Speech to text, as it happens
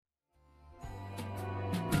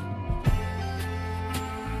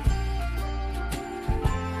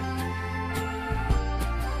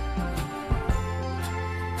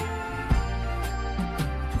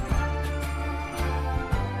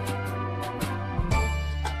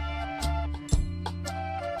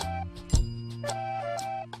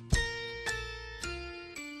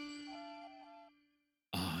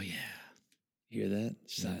hear that?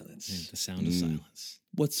 Silence. Yeah, the sound of silence.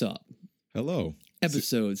 What's up? Hello.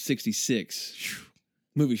 Episode 66.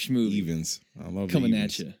 Movie Schmovie. Evens. I love Coming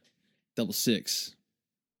evens. at you. Double six.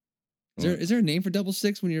 Is there a name for double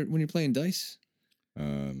six when you're playing dice?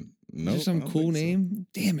 No. Is there some cool name?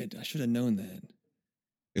 Damn it! I should have known that.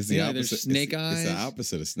 It's the Yeah, there's opposite. snake It's eyes. the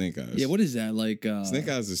opposite of snake eyes. Yeah, what is that like? Snake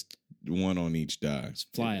eyes is one on each die. It's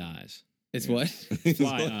fly eyes. It's what?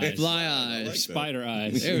 Fly eyes. Fly I eyes. like that. Spider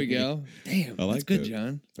eyes. There we go. Damn, I like that's good, that.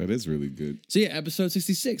 John. That is really good. So yeah, episode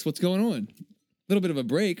 66. What's going on? A little bit of a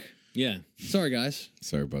break. Yeah. Sorry, guys.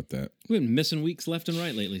 Sorry about that. We've been missing weeks left and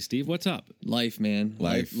right lately, Steve. What's up? Life, man.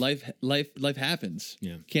 Life. Life happens.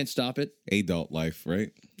 Yeah. Can't stop it. Adult life,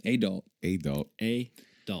 right? Adult. Adult.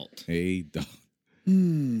 Adult. Adult.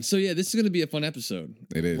 So yeah, this is going to be a fun episode.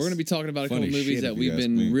 It is. We're going to be talking about a Funny couple movies shit, that if we've you ask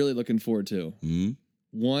been me. really looking forward to. Mm-hmm.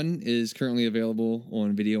 One is currently available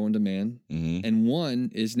on video on demand, Mm-hmm. and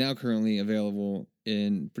one is now currently available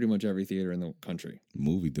in pretty much every theater in the country.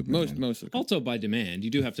 Movie demand. Most of the Also by demand. You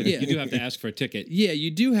do have to Yeah. you do have to ask for a ticket. Yeah,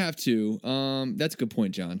 you do have to. That's a good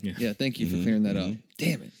point, John. Yeah. Yeah, thank you for Mhm, clearing that up. mhm.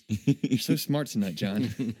 Damn it, you're so smart tonight, John.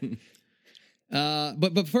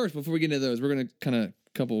 But first, before we get into those, we're gonna kind of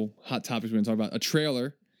couple hot topics we're gonna talk about. A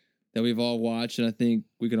trailer that we've all watched, and I think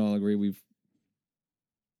we can all agree we're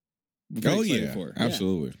very Oh excited yeah, for.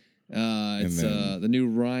 absolutely. It's then- the new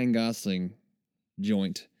Ryan Gosling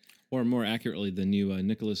joint. Or more accurately, the new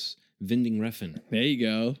Nicholas Winding Refn. There you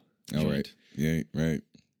go. All Joint. right. Yeah, right.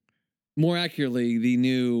 More accurately, the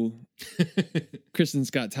new Kristen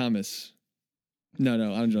Scott Thomas.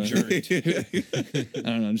 No, I'm joking. I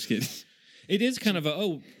don't know. I'm just kidding. It is kind of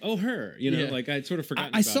a her, you know, Yeah. like I'd sort of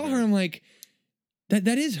forgotten. I saw her. I'm like, that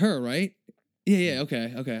is her, right? Yeah.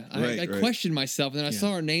 Okay. I Right. questioned myself, and then I Yeah.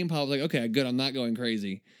 saw her name pop. I was like, okay, good. I'm not going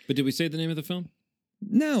crazy. But did we say the name of the film?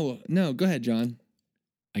 No. Go ahead, John.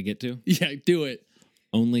 I get to. Yeah, do it.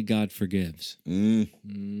 Only God Forgives. Mm,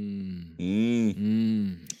 Mm. mm.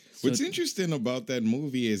 Mm. What's So- interesting about that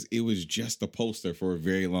movie is it was just a poster for a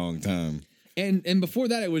very long time. And before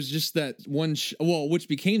that, it was just that one. Which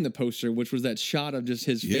became the poster, which was that shot of just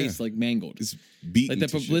his Yeah. face like mangled, It's beaten like that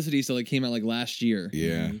to shit. publicity still like came out like last year.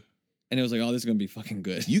 Yeah. And it was like, oh, this is gonna be fucking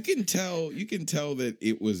good. You can tell that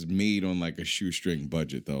it was made on like a shoestring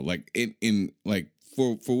budget though. Like in like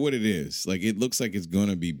for what it is. Like it looks like it's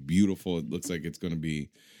gonna be beautiful. It looks like it's gonna be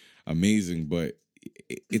amazing, but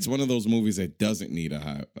it's one of those movies that doesn't need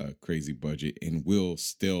a crazy budget and will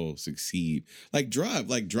still succeed. Like Drive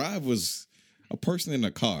was a person in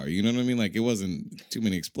a car. You know what I mean? Like it wasn't too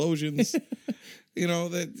many explosions. You know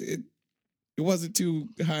that it wasn't too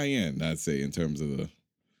high end. I'd say in terms of the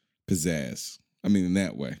pizzazz. I mean, in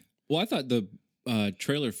that way. Well, I thought the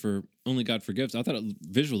trailer for Only God Forgives, I thought it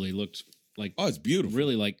visually looked like Oh, it's beautiful.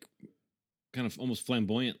 really like kind of almost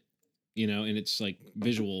flamboyant, you know, in its like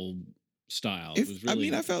visual style. It was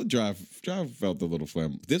really, I felt Drive felt a little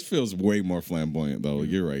flamboyant. This feels way more flamboyant though.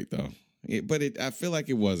 You're right though. I feel like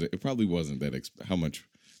it wasn't. It probably wasn't that. How much?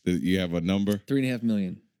 You have a number? $3.5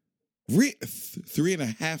 million.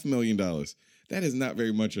 $3.5 million. That is not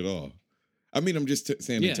very much at all. I mean, I'm just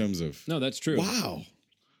saying Yeah. in terms of. no, that's true. Wow.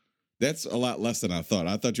 That's a lot less than I thought.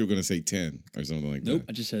 I thought you were going to say 10 or something like Nope. that.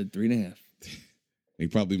 I just said 3.5. He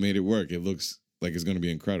probably made it work. It looks like it's going to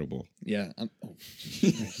be incredible. Yeah.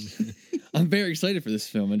 I'm very excited for this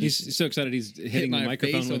film. He's so excited he's hitting the my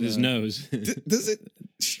microphone face with on his the- nose. Does it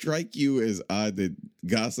strike you as odd that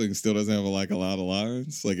Gosling still doesn't have a lot of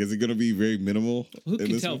lines? Like, is it going to be very minimal? Who in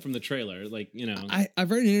can this tell one? from the trailer? Like, you know, I've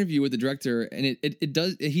read an interview with the director, and it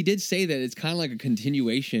does. He did say that it's kind of like a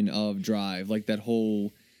continuation of Drive, like that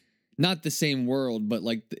whole, not the same world, but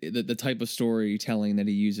like the type of storytelling that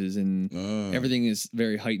he uses, and everything is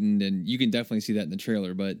very heightened, and you can definitely see that in the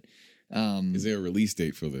trailer. But Is there a release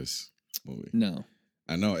date for this movie? no,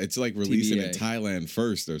 I know it's like releasing in TBA. Thailand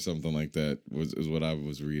first or something like that. Is what I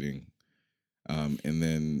was reading, and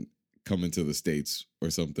then coming to the States or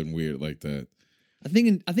something weird like that. I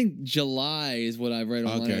think July is what I've read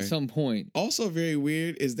online Okay. at some point. Also, very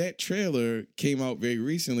weird is that trailer came out very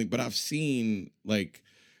recently, but I've seen like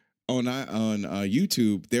on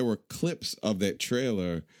YouTube there were clips of that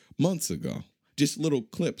trailer months ago. Just little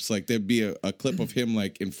clips, like there'd be a clip of him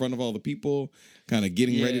like in front of all the people, kind of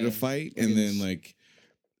getting ready Yeah. to fight, and then like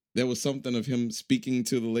there was something of him speaking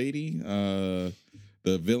to the lady,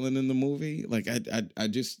 the villain in the movie. Like I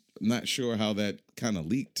just not sure how that kind of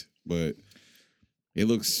leaked, but it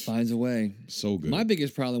looks Finds a way. so good. My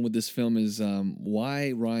biggest problem with this film is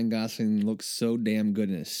why Ryan Gosling looks so damn good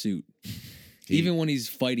in a suit. Even when he's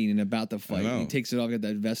fighting and about to fight, know. he takes it off, got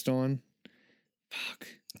that vest on. Fuck.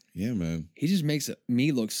 Yeah, man. he just makes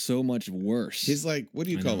me look so much worse. His like, what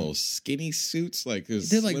do you I call know. those skinny suits? Like his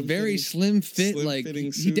They're like very slim fit. slim Like fitting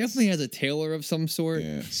he suits. definitely has a tailor of some sort.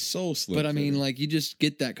 Yeah, so slim. But I mean, fitting. like you just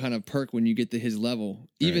get that kind of perk when you get to his level.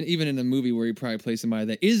 Even Right. even in a movie where he probably plays somebody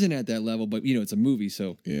that isn't at that level, but it's a movie,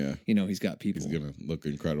 so yeah, he's got people. he's gonna look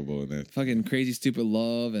incredible in that. Fucking Crazy Stupid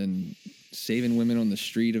Love and saving women on the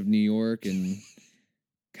street of New York and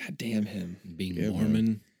God damn him. Being Yeah, man.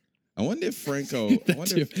 Mormon. I wonder if Franco. I That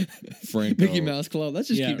wonder too. if Franco. Mickey Mouse Club. Let's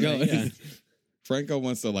just Yeah, keep going. right, yeah. Franco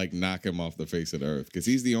wants to like knock him off the face of the earth because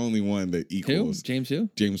he's the only one that Who? equals James who?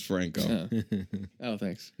 James Franco. Oh. Oh,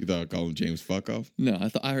 thanks. You thought I'd call him James Fuck Off? No,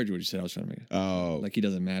 I heard what you said. I was trying to make Oh, like he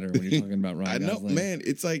doesn't matter when you're talking about Ryan I know, Gosling. man.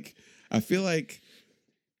 It's like I feel like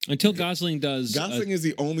Until Gosling does Gosling is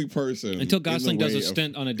the only person. until in the Gosling does a way of-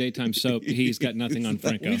 stint on a daytime soap, he's got nothing on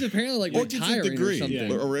Franco. He's apparently like or gets a retiring degree, or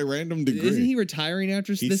something. or a random degree. Isn't he retiring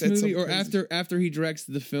after He this said movie, something or crazy. after he directs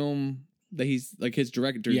the film that he's like his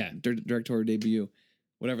directorial debut,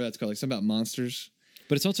 whatever that's called, like something about monsters?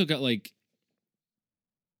 But it's also got like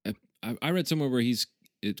I read somewhere where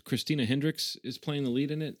Christina Hendricks is playing the lead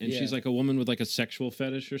in it, and Yeah. she's like a woman with like a sexual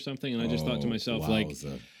fetish or something. And I just thought to myself, like,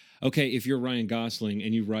 wowza. okay, if you're Ryan Gosling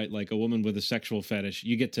and you write like a woman with a sexual fetish,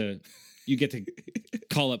 you get to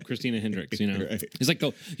call up Christina Hendricks. You know, Right. it's like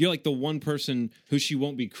you're like the one person who she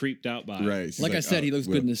won't be creeped out by. Right. She's Like I said, oh, he looks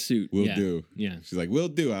good in his suit. We'll Yeah. do. Yeah. She's like, we'll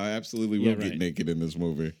do. I absolutely will Yeah, get right. naked in this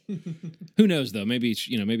movie. Who knows though? Maybe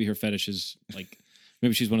maybe her fetish is like.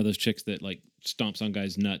 Maybe she's one of those chicks that like stomps on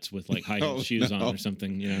guys' nuts with like high heel Oh, shoes no. on or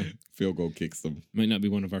something. You know, Field goal kicks them. might not be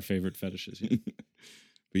one of our favorite fetishes. Yeah.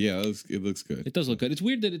 But yeah, it looks good. It does look good. It's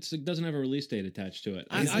weird that it doesn't have a release date attached to it.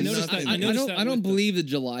 It's I noticed nothing. that. I noticed that I don't with the- believe the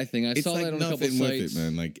July thing. I It's saw like that on a couple nothing with sites. it,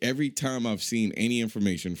 man. Like every time I've seen any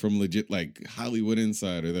information from legit like Hollywood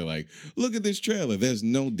Insider, they're like, "Look at this trailer." There's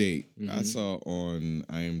no date. I Mhm. saw on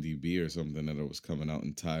IMDb or something that it was coming out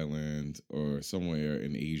in Thailand or somewhere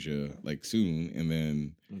in Asia like soon, and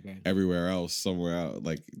then Okay. everywhere else somewhere out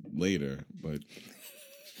like later. But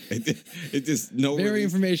it just no Very release,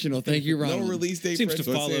 informational. Thank you, Ronald. no release date. Seems for to it.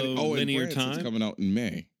 So it's saying, follow in linear France, time. It's coming out in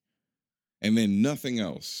May, and then nothing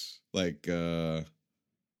else. Like yeah,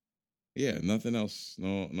 nothing else.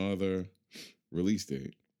 No other release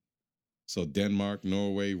date. So Denmark,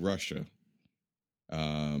 Norway, Russia.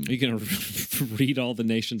 Are you gonna read all the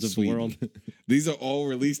nations of Sweden. the world? These are all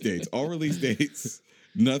release dates. All release dates.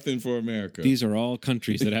 Nothing for America. These are all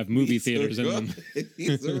countries that have movie These theaters are in all- them.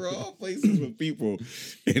 These are all places with people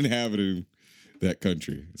inhabiting that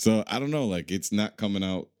country. So I don't know. Like it's not coming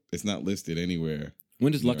out. It's not listed anywhere.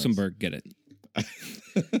 When does Yes. Luxembourg get it?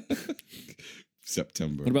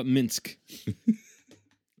 September. What about Minsk?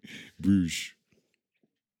 Bruges?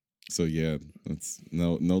 So yeah, it's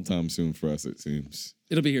no time soon for us. It seems.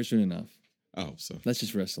 It'll be here soon enough. Oh, so Let's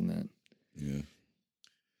just rest on that. yeah.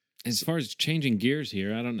 As far as changing gears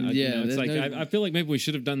here, I don't know. Yeah, it's there's like no- I feel like maybe we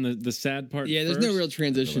should have done the sad part. Yeah, there's first. no real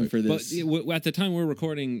transition for But this. at the time we're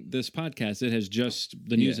recording this podcast,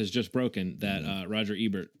 the news Yeah. has just broken that Roger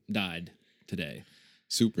Ebert died today.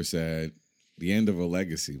 Super sad. The end of a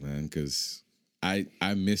legacy, man. Because I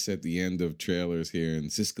miss at the end of trailers here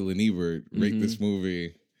and Siskel and Ebert rate this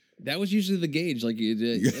movie. That was usually the gauge. Like it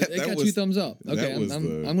That got was- 2 thumbs up. that Okay, was I'm the-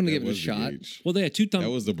 going to that give it a was the shot. gauge. Well, they had 2 thumbs.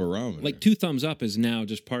 That was the barometer. Like 2 thumbs up is now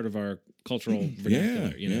just part of our cultural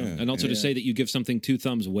vernacular, you know. yeah, And also to yeah. say that you give something 2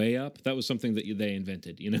 thumbs way up, that was something that they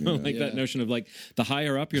invented, you know, like that Yeah. notion of like the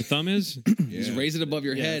higher up your thumb is. Yeah. Just raise it above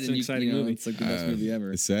your Yeah, head, it's and an exciting you know, movie. it's like the best movie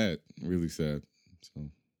ever. It's sad. Really sad. So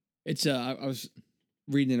It's I was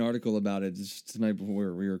reading an article about it just tonight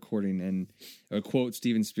before we were recording, and a quote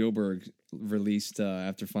Steven Spielberg released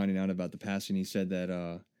after finding out about the passing. He said that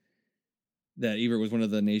that Ebert was one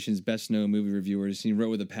of the nation's best known movie reviewers. He wrote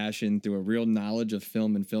with a passion through a real knowledge of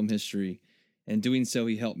film and film history. And doing so,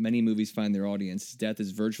 he helped many movies find their audience. His death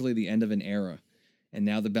is virtually the end of an era, and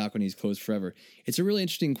now the balcony is closed forever. It's a really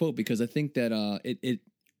interesting quote because I think that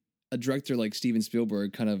a director like Steven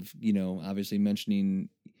Spielberg kind of, obviously mentioning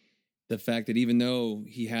the fact that even though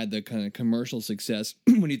he had the kind of commercial success,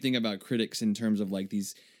 when you think about critics in terms of like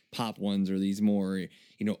these pop ones or these more,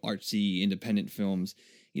 artsy independent films,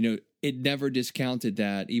 it never discounted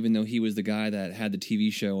that even though he was the guy that had the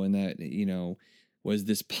TV show and that, was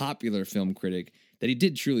this popular film critic, that he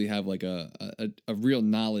did truly have like a real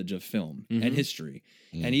knowledge of film and history.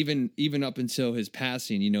 Mm. And even up until his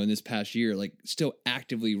passing, in this past year, like still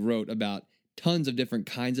actively wrote about tons of different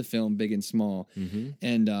kinds of film, big and small.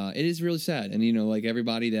 And it is really sad. And, like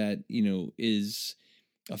everybody that, is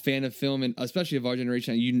a fan of film, and especially of our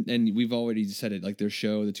generation, and we've already said it, like their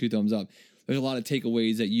show, the 2 thumbs up, there's a lot of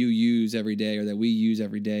takeaways that you use every day or that we use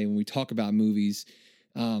every day when we talk about movies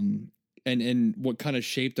and what kind of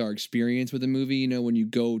shaped our experience with the movie. You know, when you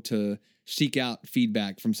go to seek out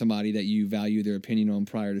feedback from somebody that you value their opinion on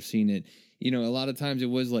prior to seeing it, you know, a lot of times it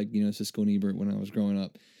was like, you know, Siskel and Ebert when I was growing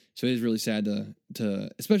up. So it is really sad to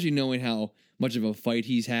especially knowing how much of a fight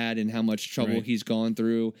he's had and how much trouble Right. he's gone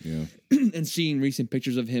through, Yeah. and seeing recent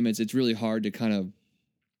pictures of him, it's really hard to kind of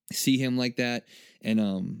see him like that.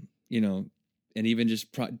 And you know, and even just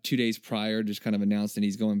 2 days prior, just kind of announced that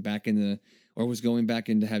he's going back was going back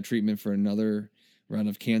in to have treatment for another round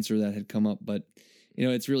of cancer that had come up. But you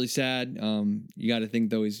know, it's really sad. You got to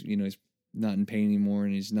think though, he's not in pain anymore,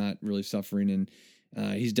 and he's not really suffering, and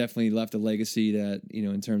he's definitely left a legacy that, you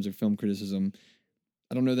know, in terms of film criticism,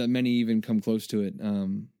 I don't know that many even come close to it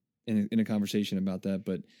in a conversation about that,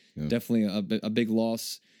 but Yeah. definitely a big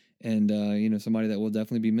loss, and you know, somebody that will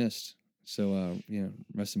definitely be missed. So you know,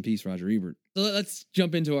 rest in peace, Roger Ebert. So let's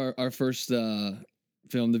jump into our first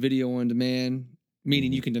film, the video on demand,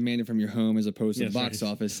 meaning you can demand it from your home as opposed to Yes, the box right.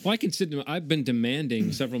 office. Well, I've been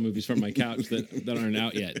demanding several movies from my couch that aren't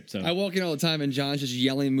out yet. So I walk in all the time, and John's just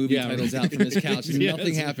yelling movie Yeah, titles right. out from his couch, and Yes.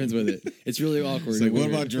 nothing happens with it. It's really awkward. It's like, and what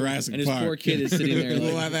weird. about Jurassic And his Park? poor kid is sitting there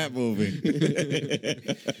What like, about that movie?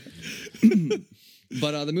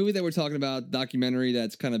 But the movie that we're talking about, documentary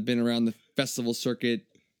that's kind of been around the festival circuit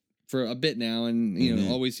for a bit now, and you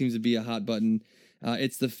know, always seems to be a hot button.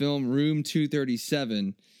 It's the film Room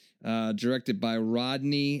 237, directed by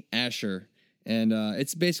Rodney Asher, and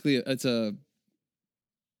it's basically a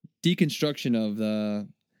deconstruction of the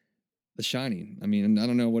Shining. I mean, I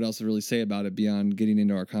don't know what else to really say about it beyond getting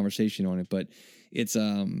into our conversation on it, but it's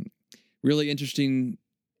really interesting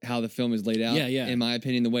how the film is laid out. Yeah, yeah. In my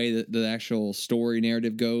opinion, the way that the actual story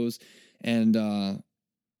narrative goes, and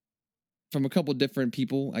from a couple different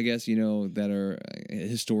people, I guess, you know, that are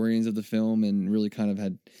historians of the film and really kind of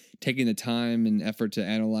had taken the time and effort to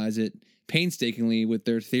analyze it painstakingly with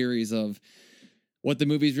their theories of what the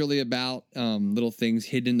movie's really about, little things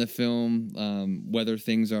hidden in the film, whether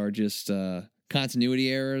things are just continuity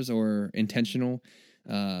errors or intentional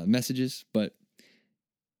messages. But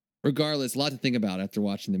regardless, a lot to think about after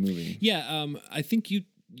watching the movie. yeah, I think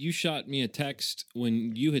you shot me a text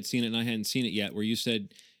when you had seen it and I hadn't seen it yet, where you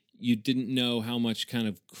said you didn't know how much kind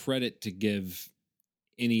of credit to give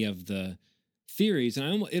any of the theories,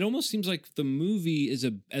 and it almost seems like the movie is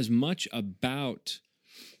as much about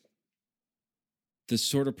the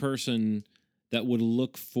sort of person that would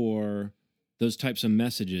look for those types of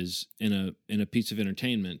messages in a piece of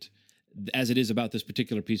entertainment as it is about this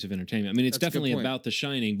particular piece of entertainment. I mean, it's That's a good definitely point. about The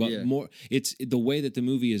Shining, but Yeah. more it's the way that the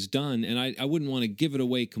movie is done, and I wouldn't want to give it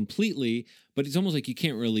away completely, but it's almost like you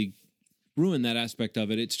can't really ruin that aspect of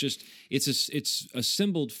it. It's just it's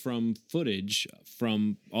assembled from footage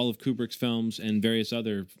from all of Kubrick's films and various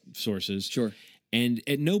other sources. Sure. And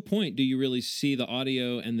at no point do you really see the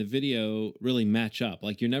audio and the video really match up.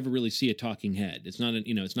 Like you never really see a talking head. It's not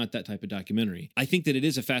it's not that type of documentary. I think that it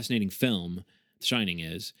is a fascinating film, The Shining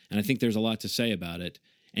is, and I think there's a lot to say about it.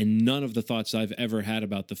 And none of the thoughts I've ever had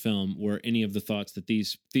about the film were any of the thoughts that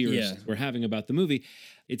these theorists were having about the movie.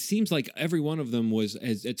 It seems like every one of them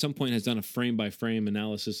has at some point has done a frame by frame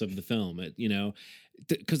analysis of the film.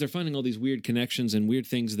 Because they're finding all these weird connections and weird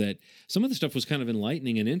things that some of the stuff was kind of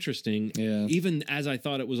enlightening and interesting. Yeah. Even as I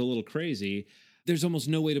thought it was a little crazy, there's almost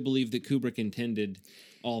no way to believe that Kubrick intended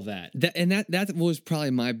all that. That was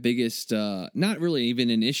probably my biggest, not really even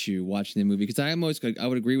an issue watching the movie, because I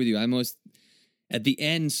would agree with you. I almost at the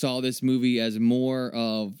end saw this movie as more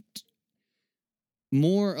of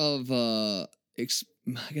I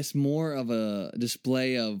guess more of a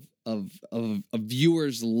display of a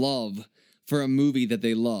viewer's love for a movie that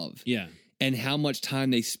they love, Yeah. and how much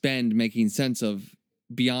time they spend making sense of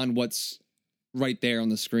beyond what's right there on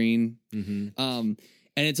the screen. Mm-hmm.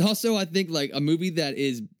 And it's also, I think, like a movie that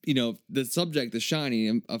is, you know, the subject, The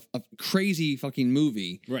Shining, a crazy fucking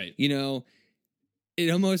movie. Right. You know, it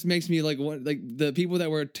almost makes me like the people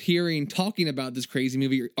that we're hearing talking about this crazy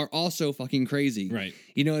movie are also fucking crazy. Right.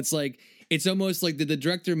 You know, it's almost like, did the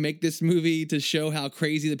director make this movie to show how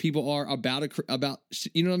crazy the people are about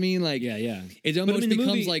you know what I mean? Like, Yeah. it But, I almost mean, the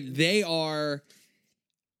becomes movie- like they are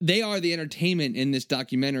the entertainment in this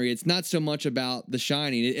documentary. It's not so much about The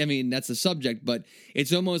Shining. I mean, that's the subject, but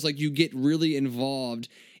it's almost like you get really involved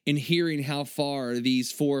in hearing how far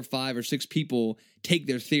these 4 or 5 or 6 people take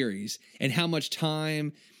their theories and how much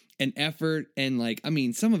time and effort and, like, I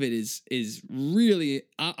mean, some of it is really,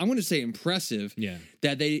 I want to say, impressive. Yeah.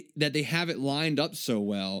 That they have it lined up so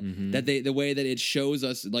well, Mhm. that the way that it shows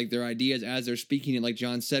us, like, their ideas as they're speaking it, like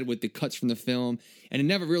John said, with the cuts from the film, and it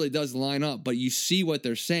never really does line up, but you see what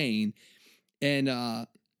they're saying, and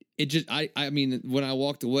it just I mean, when I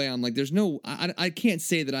walked away, I'm like, there's no I can't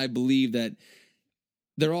say that I believe that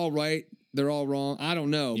they're all right, they're all wrong. I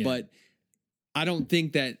don't know, Yeah. but I don't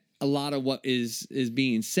think that a lot of what is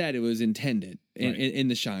being said, it was intended in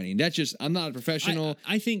The Shining. That's just, I'm not a professional.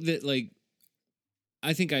 I think that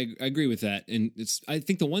I think I agree with that, and I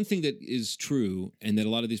think the one thing that is true and that a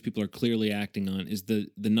lot of these people are clearly acting on is the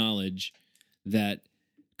knowledge that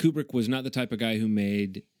Kubrick was not the type of guy who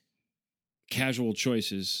made casual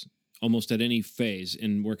choices almost at any phase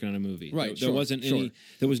in working on a movie. Right, There wasn't any.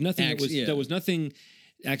 There was nothing. There was nothing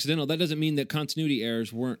accidental. That doesn't mean that continuity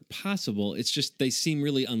errors weren't possible. It's just they seem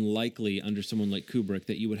really unlikely under someone like Kubrick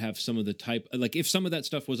that you would have some of the type, like if some of that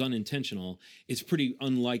stuff was unintentional, it's pretty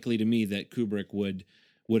unlikely to me that Kubrick would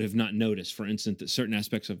have not noticed, for instance, that certain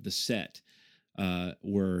aspects of the set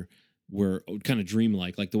were kind of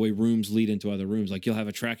dreamlike, like the way rooms lead into other rooms. Like you'll have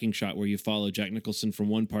a tracking shot where you follow Jack Nicholson from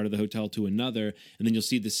one part of the hotel to another, and then you'll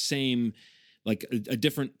see the same, like a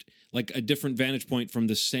different vantage point from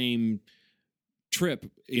the same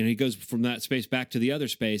trip. You know, he goes from that space back to the other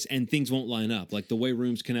space, and things won't line up. Like the way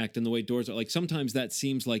rooms connect and the way doors are. Like sometimes that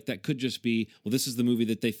seems like that could just be, well, this is the movie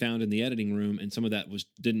that they found in the editing room, and some of that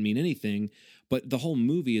didn't mean anything. But the whole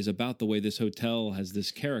movie is about the way this hotel has this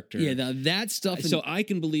character. Yeah, now that stuff. So I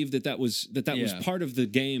can believe that was part of the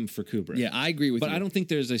game for Kubrick. Yeah, I agree with but you. I don't think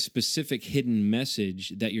there's a specific hidden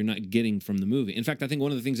message that you're not getting from the movie. In fact, I think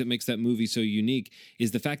one of the things that makes that movie so unique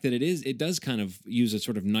is the fact that it does kind of use a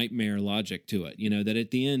sort of nightmare logic to it. You know, that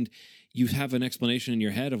at the end you have an explanation in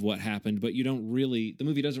your head of what happened, but the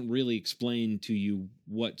movie doesn't really explain to you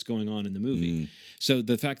what's going on in the movie. So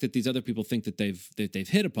the fact that these other people think that they've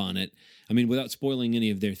hit upon it, I mean, without spoiling any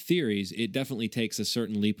of their theories, it definitely takes a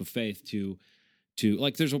certain leap of faith to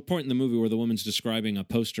like, there's a point in the movie where the woman's describing a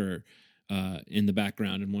poster in the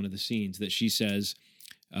background in one of the scenes that she says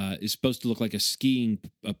is supposed to look like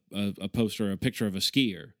a poster, a picture of a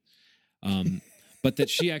skier. But that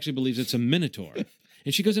she actually believes it's a minotaur.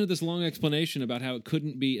 And she goes into this long explanation about how it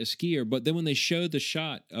couldn't be a skier, but then when they showed the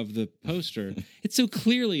shot of the poster, it so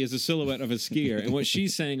clearly is a silhouette of a skier. And what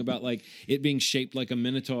she's saying about like it being shaped like a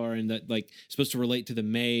minotaur and that like supposed to relate to the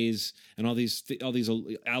maze and all these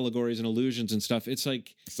allegories and allusions and stuff, it's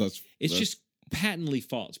like it's just patently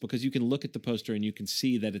false, because you can look at the poster and you can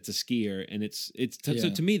see that it's a skier, and so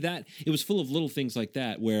to me that it was full of little things like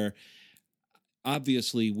that where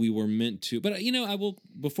obviously we were meant to, but you know, I will,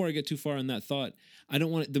 before I get too far on that thought, I don't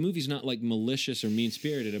want the movie's not like malicious or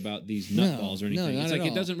mean-spirited about these nutballs or anything. No, it's not like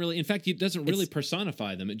at it doesn't really, in fact, it doesn't really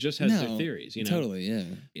personify them. It just has their theories, you know. Totally, yeah.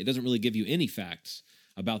 It doesn't really give you any facts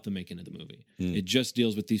about the making of the movie. It just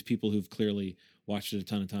deals with these people who've clearly watched it a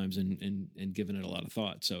ton of times and given it a lot of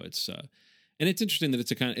thought. So it's and it's interesting that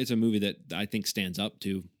it's a movie that I think stands up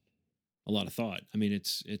to a lot of thought. I mean,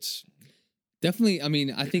 it's definitely. I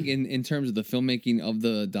mean, I think in terms of the filmmaking of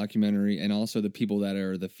the documentary and also the people that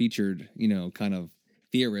are the featured, you know, kind of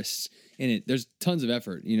theorists in it, there's tons of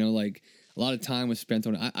effort, you know, like a lot of time was spent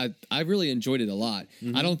on it. I really enjoyed it a lot.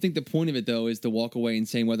 I don't think the point of it though is to walk away and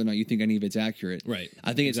saying whether or not you think any of it's accurate. Right.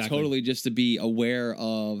 I think it's totally just to be aware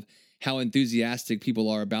of how enthusiastic people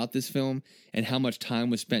are about this film and how much time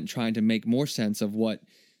was spent trying to make more sense of what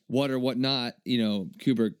or what not, you know,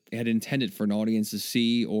 Kubrick had intended for an audience to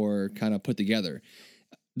see or kind of put together.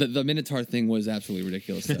 The Minotaur thing was absolutely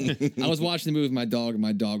ridiculous, though. I was watching the movie with my dog, and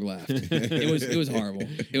my dog laughed. It was horrible.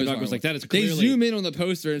 The dog was like, that is They clearly... zoom in on the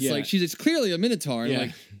poster, and it's like, it's clearly a Minotaur. And I'm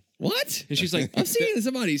like, what? And she's like, I'm seeing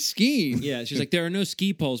somebody skiing. Yeah, she's like, there are no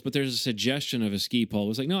ski poles, but there's a suggestion of a ski pole. It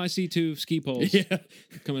was like, no, I see 2 ski poles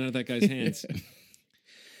coming out of that guy's hands.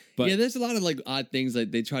 But yeah, there's a lot of like odd things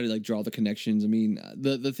that they try to like draw the connections. I mean,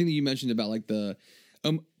 the thing that you mentioned about like the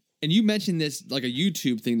and you mentioned this like a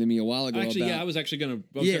YouTube thing to me a while ago. Actually, I was actually going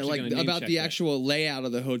to about the actual layout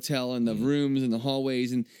of the hotel and the rooms and the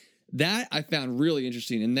hallways, and that I found really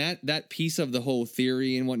interesting. And that piece of the whole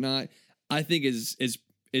theory and whatnot, I think is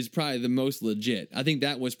probably the most legit. I think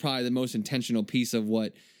that was probably the most intentional piece of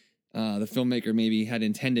what the filmmaker maybe had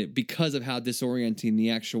intended, because of how disorienting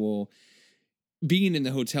the actual being in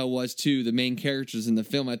the hotel was to the main characters in the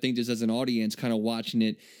film. I think just as an audience kind of watching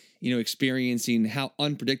it, you know, experiencing how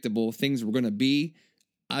unpredictable things were going to be,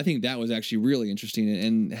 I think that was actually really interesting,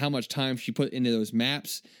 and how much time she put into those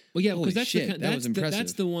maps. Well, yeah, because that was impressive.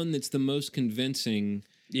 That's the one that's the most convincing.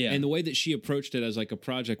 Yeah, and the way that she approached it as like a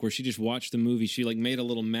project where she just watched the movie, she like made a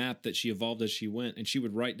little map that she evolved as she went, and she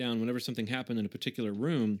would write down whenever something happened in a particular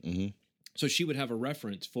room. So she would have a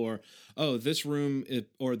reference for, oh, this room,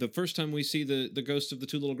 or the first time we see the ghost of the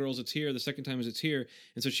 2 little girls, it's here. The second time is it's here.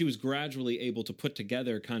 And so she was gradually able to put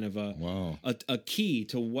together kind of a key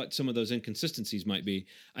to what some of those inconsistencies might be.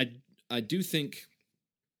 I do think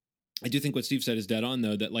I do think what Steve said is dead on,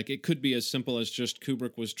 though, that like it could be as simple as just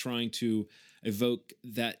Kubrick was trying to evoke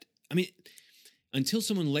that. I mean, until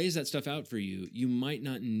someone lays that stuff out for you, you might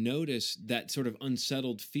not notice that sort of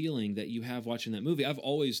unsettled feeling that you have watching that movie.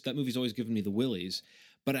 That movie's always given me the willies,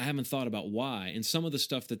 but I haven't thought about why. And some of the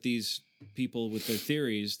stuff that these people with their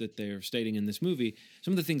theories that they're stating in this movie,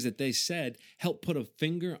 some of the things that they said help put a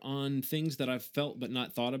finger on things that I've felt but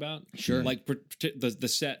not thought about. Sure. Like the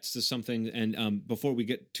sets is something. And before we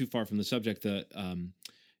get too far from the subject,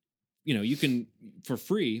 you can, for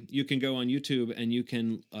free, you can go on YouTube and you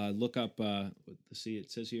can look up, let's see,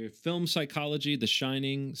 it says here, Film Psychology, The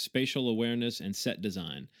Shining, Spatial Awareness, and Set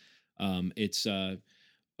Design. It's a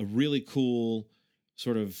really cool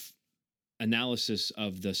sort of analysis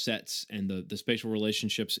of the sets and the spatial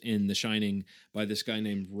relationships in The Shining by this guy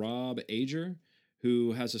named Rob Ager,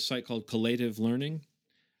 who has a site called Collative Learning,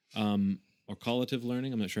 or Collative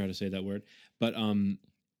Learning. I'm not sure how to say that word, but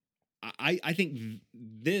I think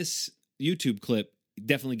this YouTube clip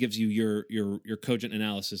definitely gives you your cogent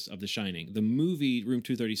analysis of The Shining. The movie Room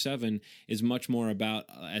 237 is much more about,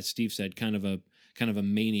 as Steve said, kind of a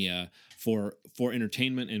mania for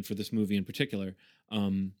entertainment and for this movie in particular.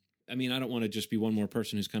 I mean, I don't want to just be one more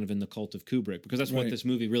person who's kind of in the cult of Kubrick, because that's what this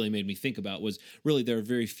movie really made me think about, was really there are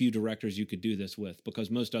very few directors you could do this with, because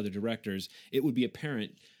most other directors, it would be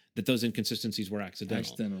apparent that those inconsistencies were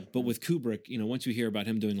accidental. But with Kubrick, once you hear about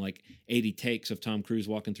him doing like 80 takes of Tom Cruise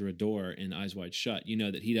walking through a door in Eyes Wide Shut, you know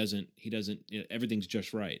that he doesn't, everything's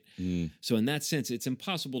just right. So in that sense, it's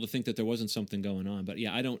impossible to think that there wasn't something going on. But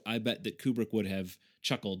yeah, I bet that Kubrick would have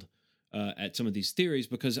chuckled at some of these theories,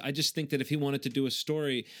 because I just think that if he wanted to do a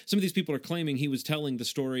story, some of these people are claiming he was telling the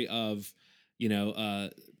story of,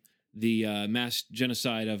 the mass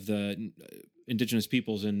genocide of the indigenous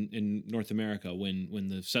peoples in North America when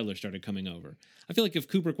the settlers started coming over. I feel like if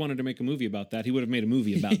Kubrick wanted to make a movie about that, he would have made a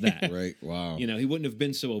movie about that. Right. Wow. He wouldn't have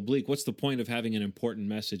been so oblique. What's the point of having an important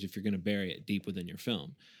message if you're going to bury it deep within your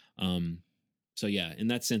film? So yeah, in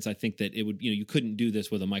that sense, I think that it would, you couldn't do this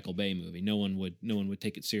with a Michael Bay movie. No one would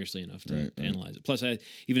take it seriously enough to analyze it. Plus,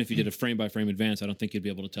 even if you did a frame by frame advance, I don't think you'd be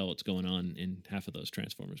able to tell what's going on in half of those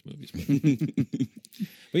Transformers movies.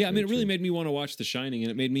 But yeah, I mean, it really made me want to watch The Shining, and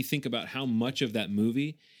it made me think about how much of that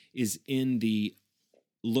movie is in the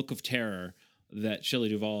look of terror that Shelley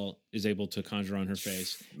Duvall is able to conjure on her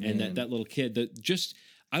face, and that little kid that just.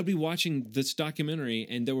 I'd be watching this documentary,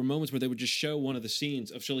 and there were moments where they would just show one of the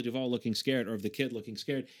scenes of Shelley Duvall looking scared, or of the kid looking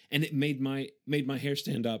scared, and it made my hair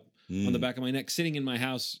stand up on the back of my neck, sitting in my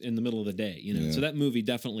house in the middle of the day. So that movie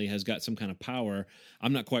definitely has got some kind of power.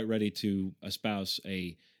 I'm not quite ready to espouse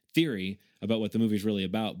a theory about what the movie's really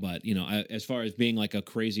about, but as far as being like a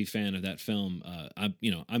crazy fan of that film,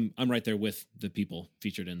 I'm right there with the people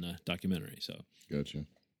featured in the documentary. So gotcha.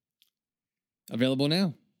 Available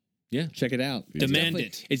now. Yeah, check it out. Demand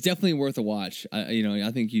it. It's definitely worth a watch.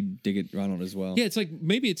 I think you dig it, Ronald, as well. Yeah, it's like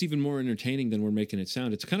maybe it's even more entertaining than we're making it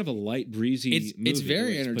sound. It's kind of a light, breezy. It's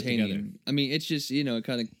very entertaining. I mean, it's just it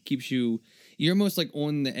kind of keeps you. You're almost like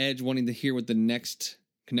on the edge, wanting to hear what the next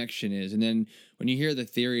connection is, and then when you hear the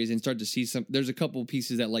theories and start to see there's a couple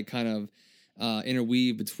pieces that like kind of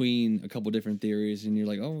interweave between a couple different theories, and you're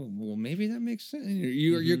like, oh, well, maybe that makes sense.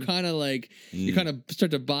 You're kind of like you kind of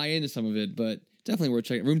start to buy into some of it, but. Definitely worth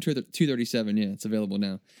checking. Room 237, yeah, it's available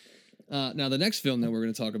now. Now, the next film that we're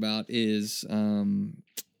going to talk about is a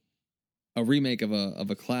remake of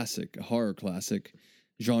a classic, a horror classic,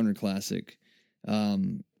 genre classic.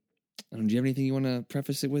 Do you have anything you want to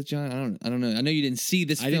preface it with, John? I don't know. I know you didn't see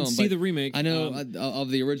this film. I didn't see the remake. I know of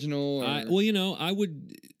the original. I'm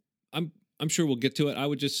sure we'll get to it. I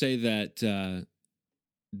would just say that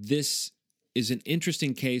this is an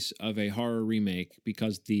interesting case of a horror remake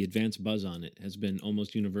because the advanced buzz on it has been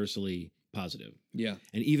almost universally positive. Yeah.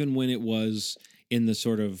 And even when it was in the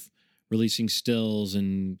sort of releasing stills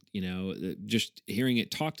and, just hearing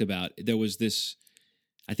it talked about, there was this,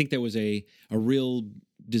 I think there was a real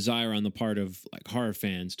desire on the part of like horror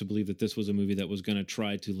fans to believe that this was a movie that was going to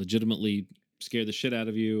try to legitimately scare the shit out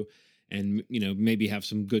of you and maybe have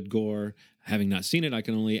some good gore. Having not seen it, I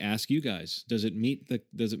can only ask you guys: does it meet the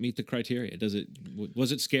criteria?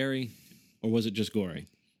 Was it scary, or was it just gory?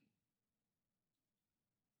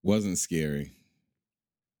 Wasn't scary,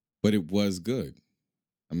 but it was good.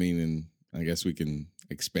 I mean, and I guess we can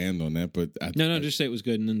expand on that. But just say it was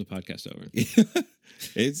good, and then the podcast over.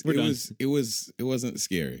 It wasn't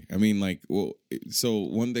scary. I mean, so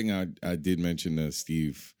one thing I did mention to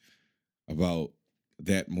Steve about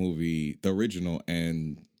that movie, the original,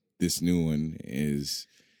 and this new one is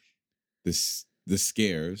the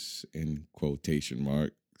scares in quotation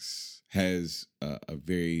marks has a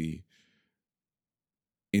very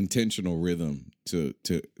intentional rhythm to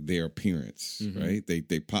their appearance, right?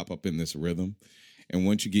 They pop up in this rhythm, and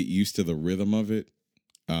once you get used to the rhythm of it,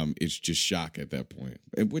 it's just shock at that point,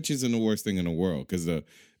 which isn't the worst thing in the world, because the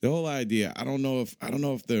whole idea, I don't know if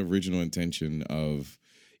the original intention of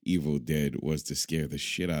Evil Dead was to scare the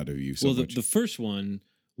shit out of you so much. The first one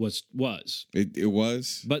was it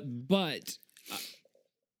was, but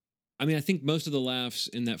I mean, I think most of the laughs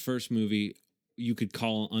in that first movie you could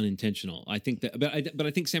call unintentional. I think that, but I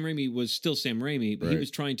think Sam Raimi was still Sam Raimi, but he was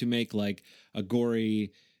trying to make like a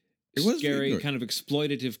gory, scary, kind of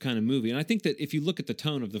exploitative kind of movie. And I think that if you look at the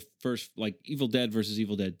tone of the first, like Evil Dead versus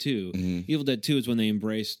Evil Dead 2, Evil Dead 2 is when they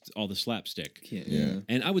embraced all the slapstick. Yeah.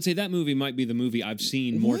 And I would say that movie might be the movie I've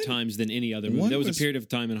seen more times than any other movie. There was a period of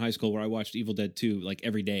time in high school where I watched Evil Dead 2 like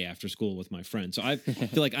every day after school with my friends. So I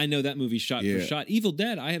feel like I know that movie shot for shot. Evil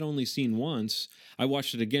Dead I had only seen once. I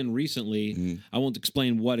watched it again recently. I won't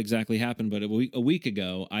explain what exactly happened, but a week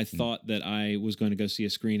ago, I thought that I was going to go see a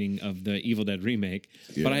screening of the Evil Dead remake,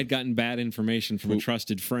 but I had gotten bad information from a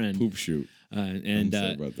trusted friend. Poop shoot. And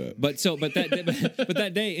sorry about that. But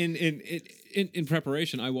that day in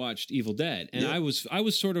preparation, I watched Evil Dead, and I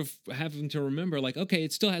was sort of having to remember, like, okay,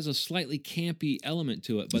 it still has a slightly campy element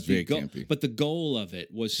to it, but the goal of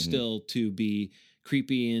it was still to be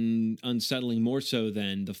creepy and unsettling, more so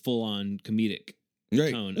than the full on comedic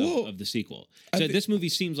tone of the sequel. So this movie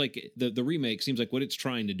seems like the remake seems like what it's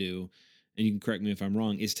trying to do, and you can correct me if I'm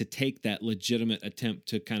wrong, is to take that legitimate attempt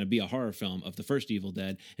to kind of be a horror film of the first Evil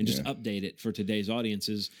Dead and just update it for today's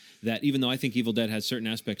audiences. That even though I think Evil Dead has certain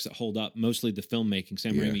aspects that hold up, mostly the filmmaking,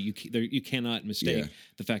 Sam Raimi, you cannot mistake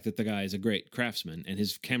the fact that the guy is a great craftsman and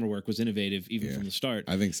his camera work was innovative even from the start.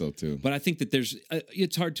 I think so too. But I think that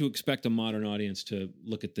it's hard to expect a modern audience to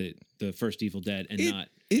look at the first Evil Dead and not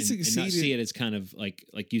see it as kind of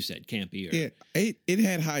like you said, campy. It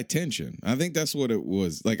had high tension. I think that's what it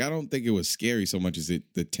was. Like, I don't think it was scary so much as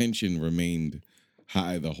the tension remained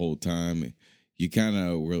high the whole time. You kind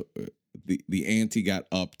of the ante got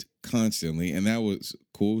upped constantly, and that was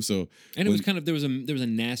cool. So, and it was kind of there was a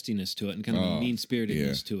nastiness to it and kind of a mean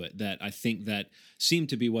spiritedness to it that I think that seemed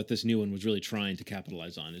to be what this new one was really trying to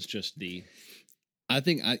capitalize on. Is just the. I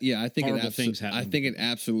think it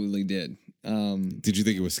absolutely did. Did you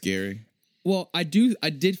think it was scary? Well, I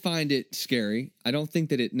did find it scary. I don't think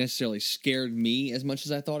that it necessarily scared me as much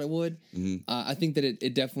as I thought it would. I think that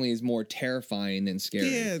it definitely is more terrifying than scary.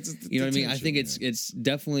 Yeah, you know what I mean? I think it's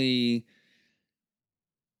definitely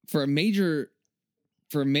for a major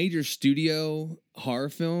studio horror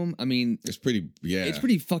film. I mean, it's pretty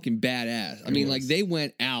fucking badass. I mean, like they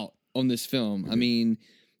went out on this film. I mean,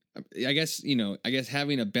 I guess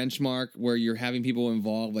having a benchmark where you're having people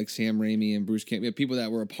involved like Sam Raimi and Bruce Campbell, people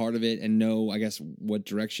that were a part of it and know, I guess, what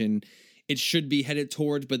direction it should be headed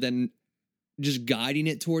towards, but then just guiding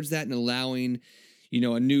it towards that and allowing,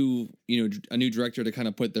 a new director to kind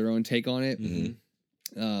of put their own take on it.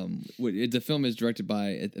 The film is directed by,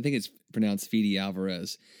 I think it's pronounced Fede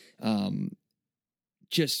Alvarez.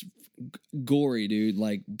 Just gory, dude,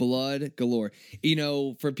 like blood galore.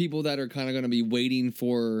 For people that are kind of going to be waiting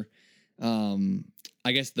for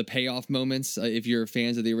I guess the payoff moments, if you're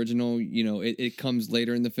fans of the original, it comes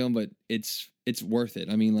later in the film, but it's worth it.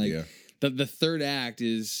 I mean, like the third act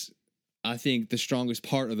is, I think, the strongest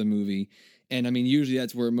part of the movie, and I mean usually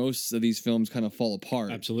that's where most of these films kind of fall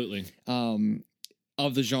apart. Absolutely.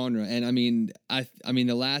 Of the genre. And I mean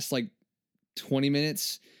the last like 20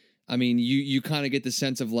 minutes, I mean, you kind of get the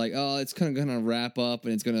sense of like, oh, it's kind of going to wrap up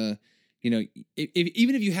and it's going to,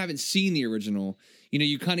 even if you haven't seen the original,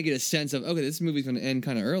 you kind of get a sense of, okay, this movie's going to end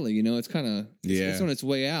kind of early. It's kind of, it's on its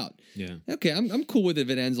way out. Yeah. Okay, I'm cool with it if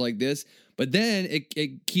it ends like this. But then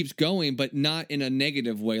it keeps going, but not in a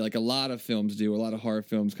negative way, like a lot of films do. A lot of horror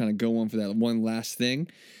films kind of go on for that one last thing.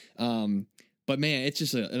 But man, it's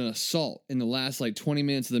just an assault in the last like 20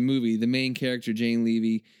 minutes of the movie. The main character, Jane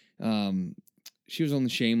Levy, she was on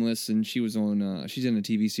Shameless, and she was on. She's in a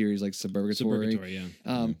TV series like Suburgatory.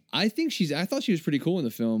 Yeah. I thought she was pretty cool in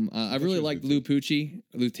the film. I really liked Lou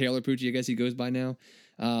Taylor Pucci. I guess he goes by now.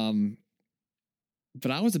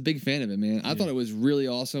 But I was a big fan of it, man. I thought it was really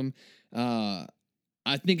awesome. I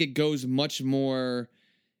think it goes much more.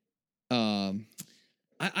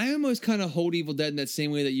 I almost kind of hold Evil Dead in that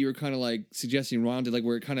same way that you were kind of like suggesting Ron did, like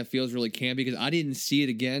where it kind of feels really campy, because I didn't see it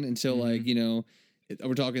again until like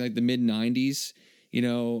we're talking like the mid 90s,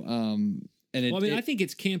 and I think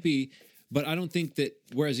it's campy, but I don't think that,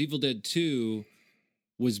 whereas Evil Dead 2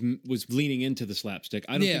 was leaning into the slapstick,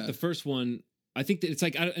 I don't think the first one I think that it's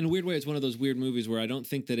like, in a weird way, it's one of those weird movies where I don't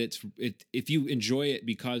think that if you enjoy it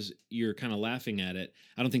because you're kind of laughing at it,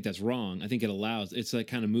 I don't think that's wrong. I think it's that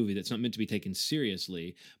kind of movie that's not meant to be taken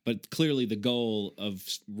seriously, but clearly the goal of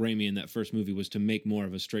Raimi in that first movie was to make more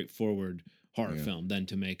of a straightforward horror film than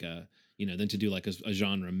to make than to do like a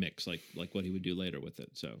genre mix, like what he would do later with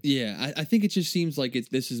it. So yeah, I think it just seems like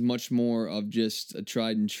this is much more of just a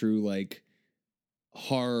tried and true like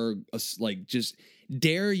horror, like just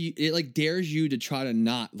dares you to try to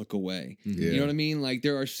not look away. You know what I mean? Like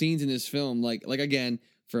there are scenes in this film, like again,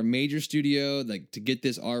 for a major studio, like to get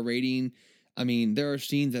this R rating, I mean, there are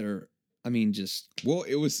scenes that are, I mean, just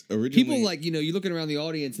it was originally people like, you're looking around the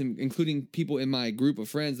audience, and including people in my group of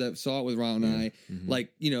friends that saw it with Ron and I,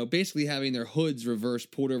 like, basically having their hoods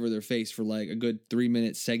reversed, pulled over their face for like a good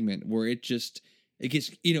 3-minute segment where it just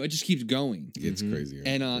keeps going. It's crazy.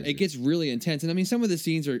 And it gets really intense. And I mean, some of the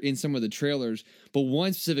scenes are in some of the trailers, but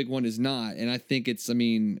one specific one is not. And I think it's I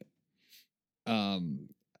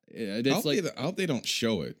hope they don't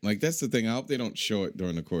show it. Like, that's the thing. I hope they don't show it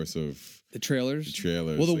during the course of the trailers.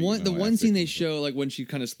 Well, the one scene they show, like when she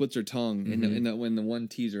kind of splits her tongue when the one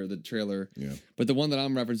teaser of the trailer. Yeah. But the one that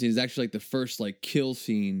I'm referencing is actually like the first like kill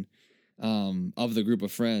scene of the group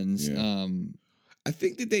of friends. Yeah. I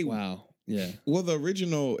think that they Yeah. Well,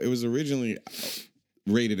 it was originally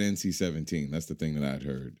rated NC-17. That's the thing that I'd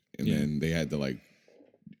heard. And then they had to like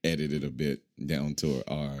edit it a bit down to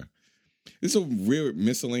R. There's a weird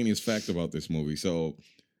miscellaneous fact about this movie. So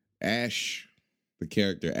Ash, the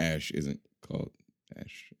character Ash, isn't called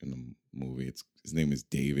Ash in the movie. His name is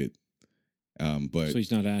David. But so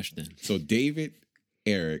he's not Ash then. So David,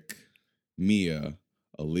 Eric, Mia,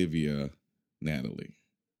 Olivia, Natalie.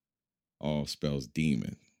 All spells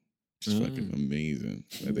demon. It's fucking amazing.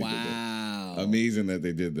 Wow. Amazing that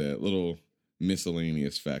they did that. Little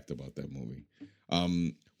miscellaneous fact about that movie.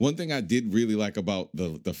 One thing I did really like about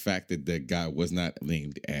the fact that that guy was not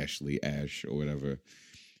named Ash or whatever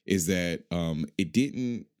is that it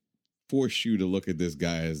didn't force you to look at this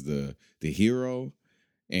guy as the hero.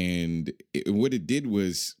 And what it did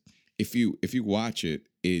was, if you watch it,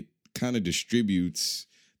 it kind of distributes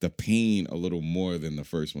the pain a little more than the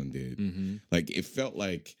first one did. Like, it felt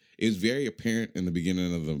like it was very apparent in the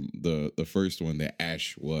beginning of the first one that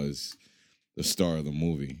Ash was the star of the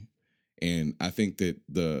movie. And I think that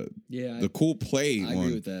the cool play I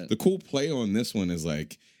agree with that. The cool play on this one is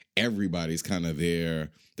like everybody's kind of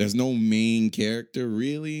there. There's no main character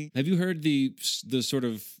really. Have you heard the sort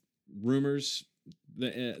of rumors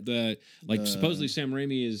supposedly Sam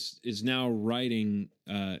Raimi is now writing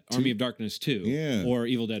Army of Darkness 2 or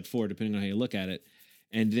Evil Dead 4, depending on how you look at it.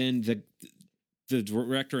 And then the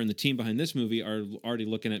director and the team behind this movie are already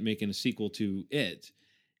looking at making a sequel to it.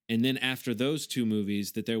 And then after those two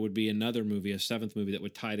movies, that there would be another movie, a 7th movie that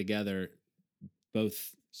would tie together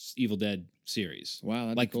both Evil Dead series. Wow,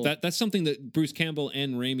 that'd like be cool. That's something that Bruce Campbell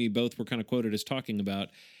and Raimi both were kind of quoted as talking about.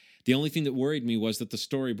 The only thing that worried me was that the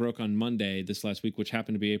story broke on Monday this last week, which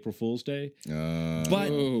happened to be April Fool's Day.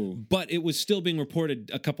 But it was still being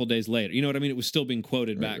reported a couple days later. You know what I mean? It was still being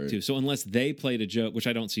quoted back to. So unless they played a joke, which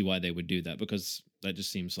I don't see why they would do that, because that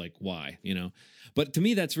just seems like why, But to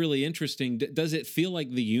me, that's really interesting. Does it feel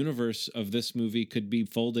like the universe of this movie could be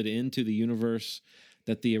folded into the universe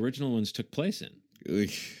that the original ones took place in?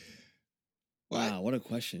 Wow, what a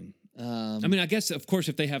question. I mean, I guess, of course,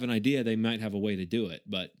 if they have an idea, they might have a way to do it.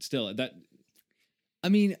 But still, I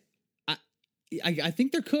mean, I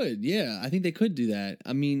think there could. Yeah, I think they could do that.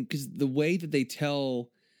 I mean, because the way that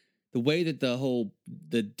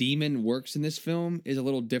the demon works in this film is a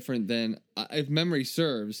little different than, if memory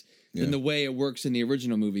serves, than the way it works in the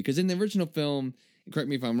original movie. Because in the original film, correct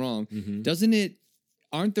me if I'm wrong,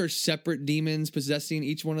 aren't there separate demons possessing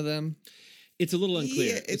each one of them? It's a little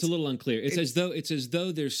unclear. It's a little unclear. It's as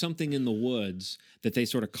though there's something in the woods that they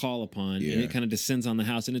sort of call upon, and it kind of descends on the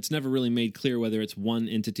house. And it's never really made clear whether it's one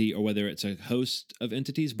entity or whether it's a host of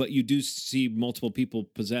entities. But you do see multiple people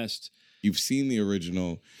possessed. You've seen the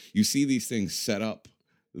original. You see these things set up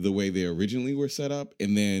the way they originally were set up,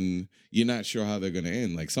 and then you're not sure how they're going to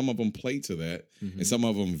end. Like, some of them play to that, and some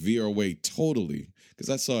of them veer away totally.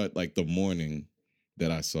 Because I saw it like the morning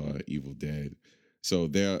that I saw Evil Dead. So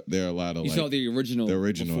there are a lot of, you saw the original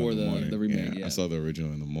before in the morning. The remake. Yeah, I saw the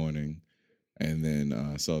original in the morning, and then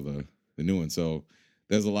I saw the new one. So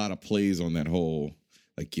there's a lot of plays on that whole,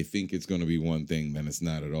 like, you think it's going to be one thing, then it's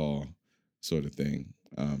not at all, sort of thing,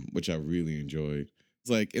 which I really enjoyed.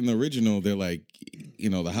 It's like in the original, they're like,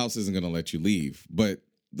 the house isn't going to let you leave, but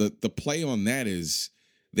the play on that is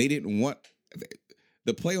they didn't want.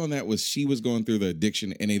 The play on that was she was going through the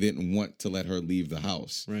addiction and they didn't want to let her leave the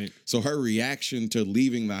house. Right. So her reaction to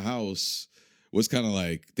leaving the house was kind of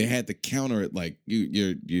like they had to counter it, like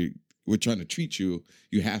we're trying to treat you.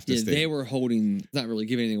 You have to stay. They were holding, not really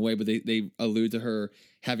giving anything away, but they allude to her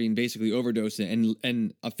having basically overdosed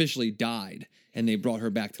and officially died, and they brought her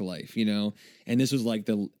back to life, you know? And this was like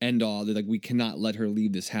the end all. They're like, we cannot let her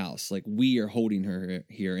leave this house. Like, we are holding her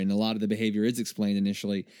here. And a lot of the behavior is explained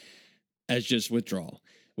initially as just withdrawal,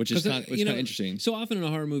 which is kind of interesting. So often in a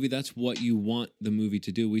horror movie, that's what you want the movie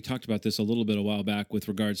to do. We talked about this a little bit a while back with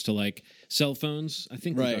regards to like cell phones. I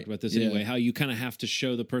think we talked about this anyway, how you kind of have to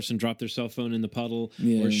show the person drop their cell phone in the puddle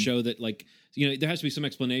or show that, like, you know, there has to be some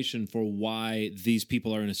explanation for why these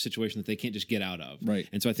people are in a situation that they can't just get out of. Right.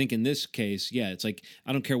 And so I think in this case, it's like,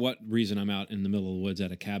 I don't care what reason I'm out in the middle of the woods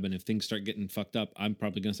at a cabin. If things start getting fucked up, I'm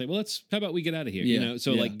probably going to say, well, how about we get out of here? You know?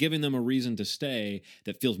 So like giving them a reason to stay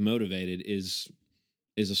that feels motivated is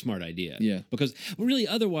a smart idea. Yeah. Because really,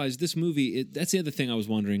 otherwise, this movie, that's the other thing I was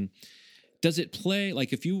wondering. Does it play,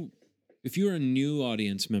 like, if you're a new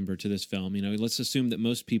audience member to this film, you know, let's assume that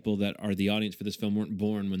most people that are the audience for this film weren't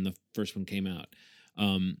born when the first one came out.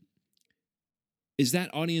 Is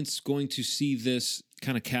that audience going to see this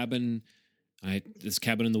kind of this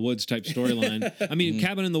Cabin in the Woods type storyline? I mean,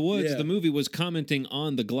 Cabin in the Woods, the movie was commenting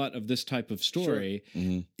on the glut of this type of story. Sure.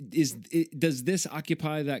 Mm-hmm. Does this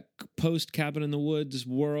occupy that post Cabin in the Woods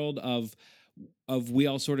world of we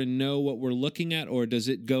all sort of know what we're looking at, or does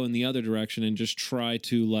it go in the other direction and just try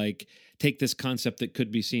to like take this concept that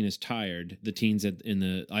could be seen as tired, the teens in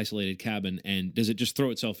the isolated cabin, and does it just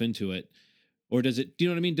throw itself into it, or does it? Do you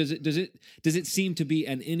know what I mean? Does it seem to be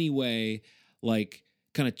in any way like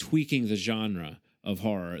kind of tweaking the genre of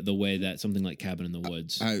horror the way that something like Cabin in the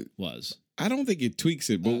Woods was? I don't think it tweaks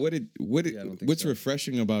it, but what's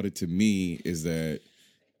refreshing about it to me is that,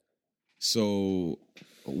 so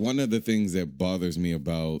one of the things that bothers me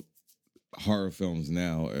about horror films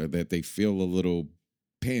now are that they feel a little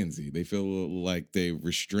pansy. They feel like they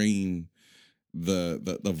restrain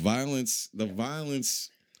the violence. The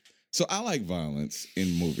violence. So I like violence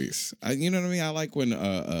in movies. You know what I mean? I like when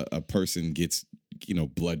a person gets, you know,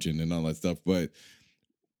 bludgeoned and all that stuff. But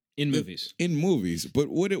in movies, But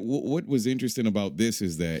what was interesting about this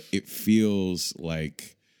is that it feels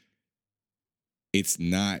like it's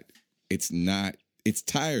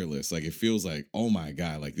tireless. Like, it feels like, oh my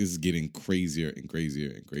God, like this is getting crazier and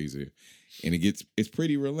crazier and crazier. And it's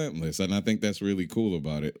pretty relentless. And I think that's really cool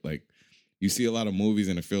about it. Like, you see a lot of movies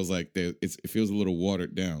and it feels like it feels a little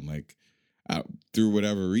watered down. Like, for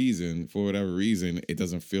whatever reason, it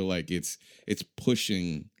doesn't feel like it's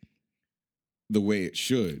pushing the way it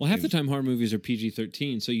should. Well, half the time horror movies are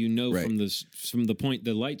PG-13, so you know from the point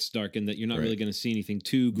the lights darken that you're not really going to see anything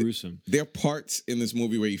too gruesome. There are parts in this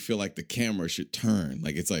movie where you feel like the camera should turn.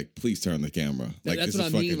 Like, it's like, please turn the camera. Like, that's what I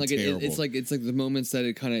mean. Like, it's like the moments that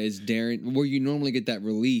it kind of is daring, where you normally get that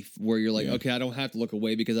relief where you're like, okay, I don't have to look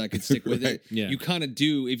away because I can stick with it. Yeah. You kind of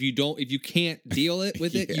do. If you can't deal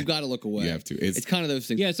with it, you got to look away. You have to. It's kind of those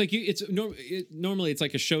things. Yeah, it's like normally it's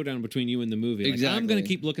like a showdown between you and the movie. Like, Exactly. I'm going to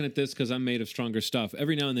keep looking at this because I'm made of stronger stuff.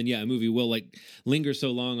 Every now and then, a movie will like linger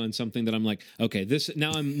so long on something that I'm like, okay, this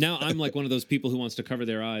now I'm like one of those people who wants to cover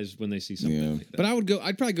their eyes when they see something like that. But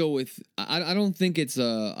I'd probably go with I don't think it's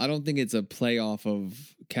a play off of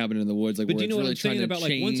Cabin in the Woods. Like, but do you know what really I'm saying about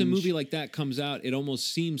change. Like, once a movie like that comes out, it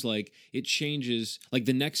almost seems like it changes. Like,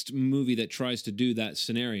 the next movie that tries to do that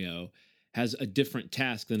scenario has a different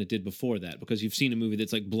task than it did before that, because you've seen a movie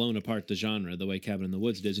that's like blown apart the genre the way Cabin in the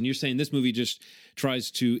Woods does, and you're saying this movie just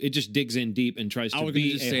digs in deep and tries to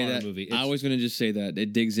be a horror movie. I was going to just say that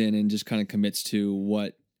it digs in and just kind of commits to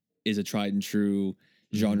what is a tried and true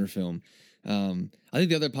genre film. I think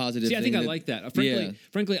the other positive. See, I think I like that.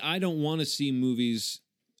 Frankly, I don't want to see movies.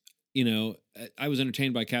 You know, I was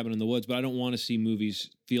entertained by Cabin in the Woods, but I don't want to see movies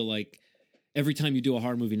feel like every time you do a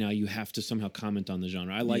horror movie now, you have to somehow comment on the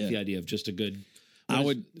genre. I like the idea of just a good. I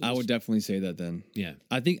would definitely say that then. Yeah,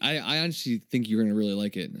 I think I honestly think you're going to really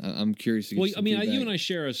like it. I'm curious. To get some feedback. You and I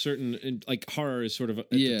share a certain like horror is sort of at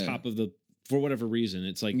the top of the, for whatever reason.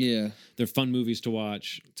 It's like they're fun movies to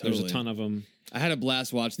watch. Totally. There's a ton of them. I had a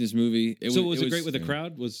blast watching this movie. Was it great with the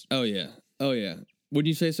crowd? Oh yeah. Wouldn't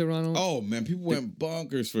you say so, Ronald? Oh man, people went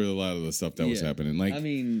bonkers for a lot of the stuff that was happening. Like, I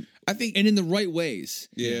mean, I think, and in the right ways.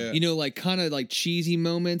 Yeah. You know, like kind of like cheesy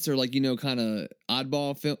moments, or like, you know, kind of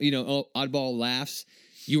oddball film. You know, oddball laughs.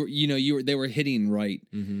 They were hitting right.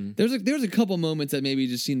 Mm-hmm. There was a couple moments that maybe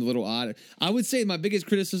just seemed a little odd. I would say my biggest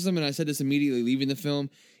criticism, and I said this immediately leaving the film,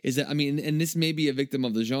 is that, I mean, and this may be a victim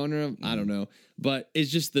of the genre, I don't know, but it's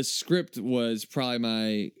just the script was probably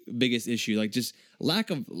my biggest issue. Like, just lack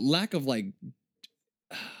of like,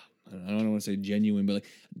 I don't want to say genuine, but like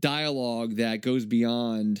dialogue that goes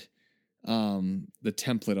beyond the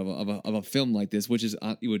template of a film like this, which is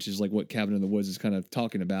like what Cabin in the Woods is kind of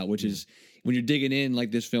talking about, which is when you're digging in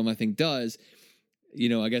like this film I think does. You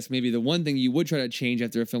know, I guess maybe the one thing you would try to change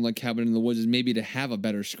after a film like Cabin in the Woods is maybe to have a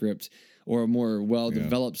better script or a more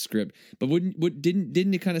well-developed script. But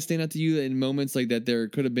didn't it kind of stand out to you in moments like that there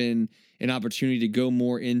could have been an opportunity to go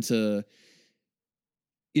more into,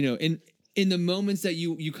 you know, in the moments that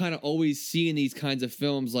you kind of always see in these kinds of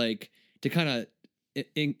films, like to kind of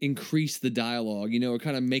increase the dialogue, you know, or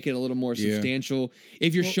kind of make it a little more substantial.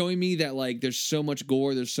 If you're showing me that like there's so much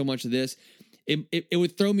gore, there's so much of this, it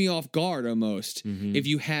would throw me off guard almost if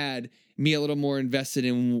you had me a little more invested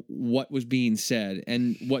in what was being said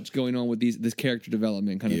and what's going on with this character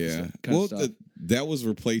development kind of stuff. That was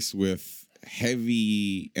replaced with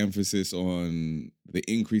heavy emphasis on the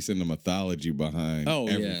increase in the mythology behind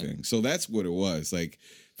everything. Yeah. So that's what it was. Like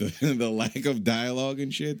the lack of dialogue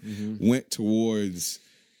and shit went towards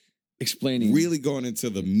explaining, really going into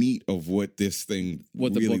the meat of what this thing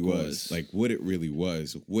what really the book was. Like what it really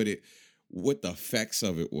was, what the effects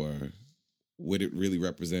of it were, what it really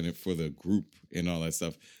represented for the group and all that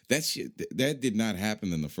stuff. That shit, that did not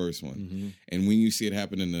happen in the first one. And when you see it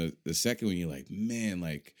happen in the second one, you're like, man,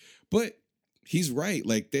 like, but he's right.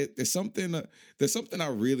 Like there's something I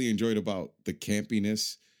really enjoyed about the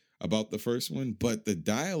campiness about the first one, but the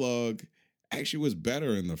dialogue actually was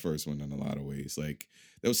better in the first one in a lot of ways. Like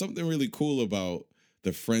there was something really cool about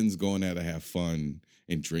the friends going out to have fun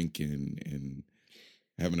and drinking and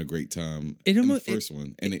having a great time in the first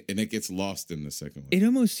one, and it gets lost in the second one. It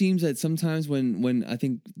almost seems that sometimes when I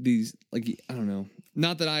think these, like, I don't know,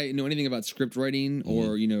 not that I know anything about script writing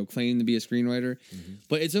or, you know, claim to be a screenwriter,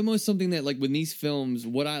 but it's almost something that, like, with these films,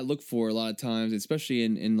 what I look for a lot of times, especially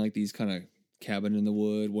in like these kind of Cabin in the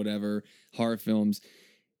Wood, whatever, horror films,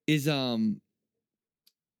 is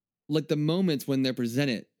like the moments when they're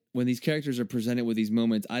presented, when these characters are presented with these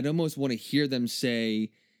moments, I'd almost want to hear them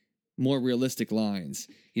say more realistic lines.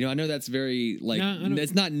 You know, I know that's very like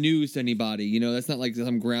it's not news to anybody. You know, that's not like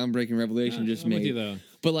some groundbreaking revelation just made. With you, though.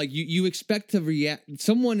 But like you expect to react,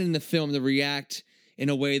 someone in the film to react in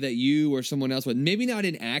a way that you or someone else would. Maybe not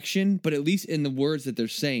in action, but at least in the words that they're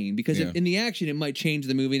saying. Because in the action, it might change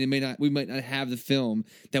the movie, and we might not have the film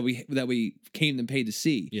that we came and paid to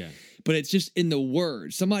see. Yeah. But it's just in the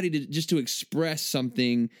words. Somebody to express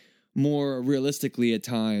something more realistically at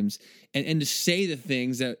times, and to say the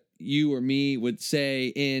things that you or me would say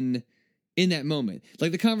in that moment,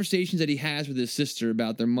 like the conversations that he has with his sister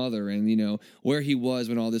about their mother, and you know where he was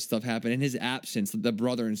when all this stuff happened, and his absence, the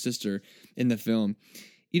brother and sister in the film.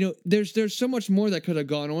 You know, there's so much more that could have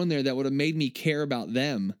gone on there that would have made me care about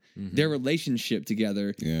them, their relationship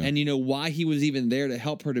together, and you know why he was even there to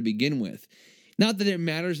help her to begin with. Not that it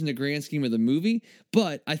matters in the grand scheme of the movie,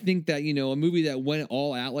 but I think that, you know, a movie that went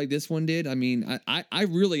all out like this one did, I mean, I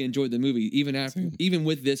really enjoyed the movie, even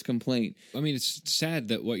with this complaint. I mean, it's sad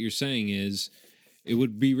that what you're saying is it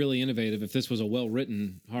would be really innovative if this was a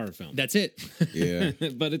well-written horror film. That's it. Yeah.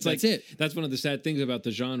 But it's that's one of the sad things about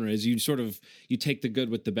the genre is you take the good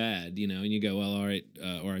with the bad, you know, and you go, well, all right,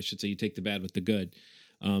 or I should say you take the bad with the good.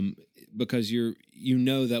 Because you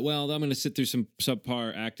know that, well, I'm going to sit through some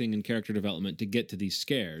subpar acting and character development to get to these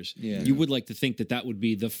scares. Yeah. You would like to think that would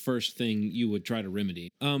be the first thing you would try to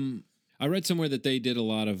remedy. I read somewhere that they did a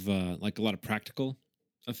lot of practical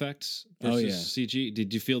effects versus CG.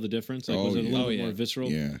 Did you feel the difference? Like, was it a little bit more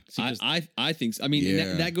visceral? Yeah. I think so. I mean,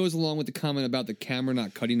 that goes along with the comment about the camera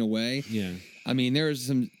not cutting away. Yeah. I mean, there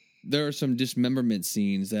are some dismemberment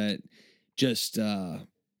scenes that just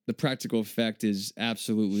the practical effect is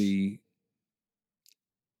absolutely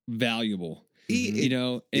valuable, you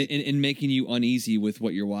know, in making you uneasy with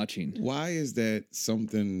what you're watching. Why is that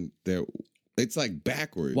something that it's like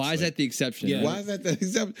backwards? Why is that the exception? Yeah. Why is that the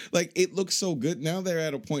exception? Like, it looks so good. Now they're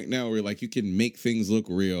at a point now where like you can make things look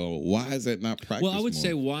real. Why is that not practiced? Well, I would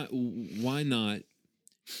say why not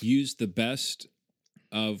use the best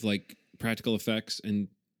of like practical effects and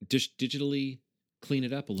just digitally clean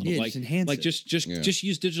it up a little, like just enhance like it. just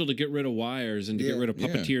use digital to get rid of wires and to get rid of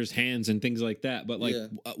puppeteers' hands and things like that. But like,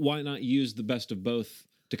 why not use the best of both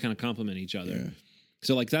to kind of complement each other? Yeah.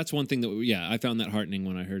 So like that's one thing that I found that heartening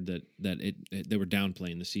when I heard that they were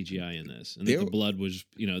downplaying the CGI in this, and that the blood was,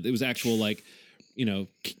 you know, it was actual like, you know,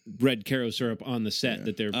 red Caro syrup on the set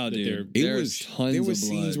that they're. There was tons of blood.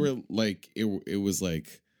 Scenes where like it was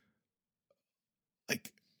like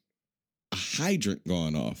a hydrant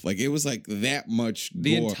going off. Like it was like that much gore.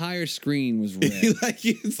 The entire screen was red. Like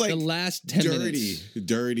it's like the last 10 minutes.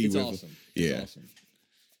 Dirty. It's awesome. Yeah. It's awesome.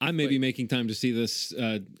 I may be making time to see this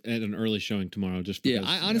at an early showing tomorrow. Just because,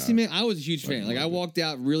 I honestly, man, I was a huge fan. Like, I love it. walked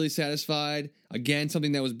out really satisfied. Again,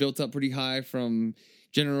 something that was built up pretty high from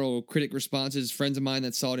general critic responses. Friends of mine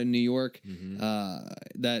that saw it in New York,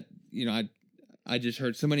 that I just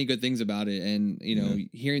heard so many good things about it, and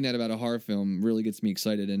hearing that about a horror film really gets me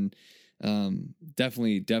excited. And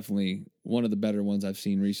definitely one of the better ones I've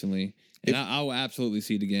seen recently. And I will absolutely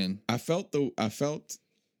see it again. I felt the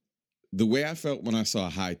way I felt when I saw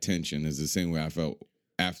High Tension is the same way I felt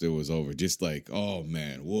after it was over. Just like, oh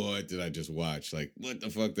man, what did I just watch? Like, what the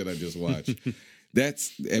fuck did I just watch?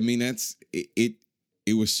 That's it.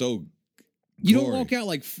 It was so. You don't walk out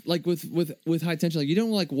like with High Tension. Like, you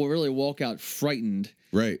don't really walk out frightened,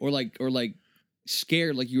 right, or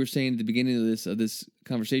scared, like you were saying at the beginning of this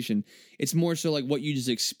conversation. It's more so like what you just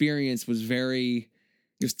experienced was very.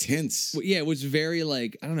 It was tense. Yeah, it was very I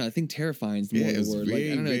don't know. I think terrifying is more the word.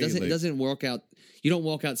 Very, I don't know. it doesn't work out. You don't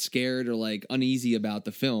walk out scared or uneasy about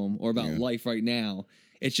the film or about life right now.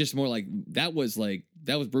 It's just more that was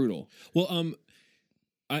brutal. Well,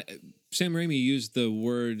 Sam Raimi used the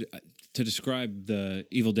word to describe the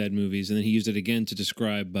Evil Dead movies, and then he used it again to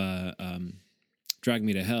describe Drag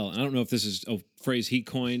Me to Hell. And I don't know if this is a phrase he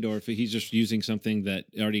coined or if he's just using something that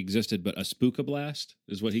already existed, but a spookablast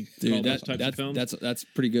is what he called those types of films. That's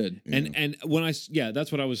pretty good. Yeah. And when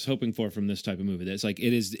that's what I was hoping for from this type of movie. That's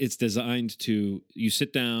it's designed to, you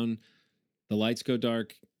sit down, the lights go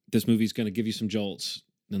dark, this movie's going to give you some jolts,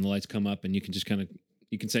 then the lights come up, and you can just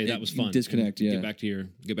you can say that was fun. Disconnect, get back to your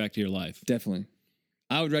life. Definitely.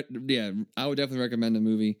 I would definitely recommend the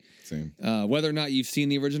movie. Same. Whether or not you've seen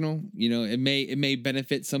the original, it may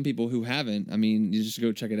benefit some people who haven't. I mean, you just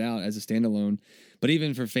go check it out as a standalone. But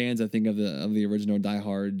even for fans, I think of the original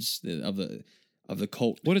diehards of the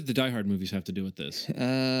cult. What did the Die Hard movies have to do with this?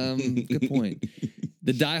 Good point.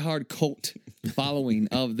 The Die Hard cult following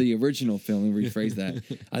of the original film, and rephrase that.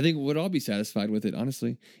 I think we'd all be satisfied with it,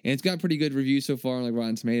 honestly. And it's got pretty good reviews so far on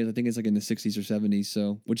Rotten Tomatoes. I think it's in the 60s or 70s,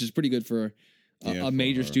 so which is pretty good for a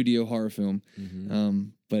major studio horror film.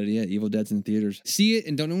 But yeah, Evil Dead's in theaters. See it,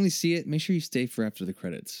 and don't only see it, make sure you stay for after the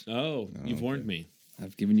credits. Oh, you've warned me.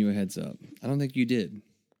 I've given you a heads up. I don't think you did.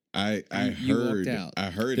 I walked out. I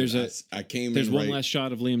heard I came There's in one right. last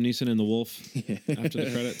shot of Liam Neeson in The Wolf after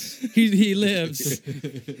the credits. He lives.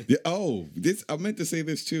 I meant to say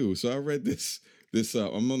this too. So I read this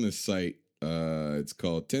I'm on this site. It's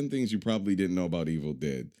called 10 Things You Probably Didn't Know About Evil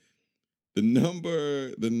Dead. The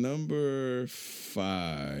number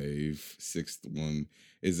 6th one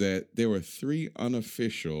is that there were 3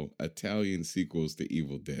 unofficial Italian sequels to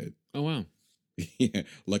Evil Dead. Oh wow. Yeah,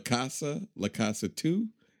 La Casa 2,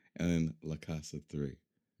 and then La Casa 3,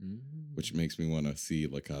 which makes me want to see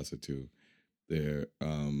La Casa 2.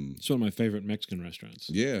 It's one of my favorite Mexican restaurants.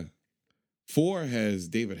 Yeah. 4 has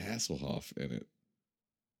David Hasselhoff in it.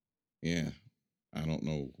 Yeah. I don't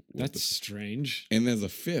know. That's strange. And there's a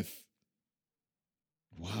 5th.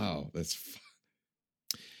 Wow. That's...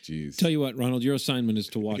 Jeez. Tell you what, Ronald, your assignment is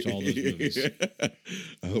to watch all those movies.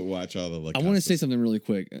 I'll watch all the La I Casa. want to say something really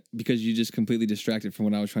quick because you just completely distracted from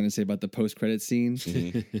what I was trying to say about the post-credit scene.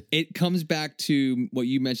 It comes back to what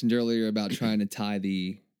you mentioned earlier about trying to tie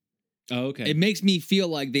the... Oh, okay. It makes me feel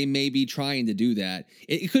like they may be trying to do that.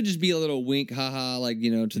 It could just be a little wink, haha,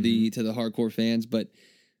 to the hardcore fans. But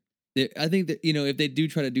I think that if they do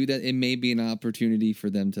try to do that, it may be an opportunity for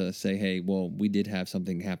them to say, "Hey, well, we did have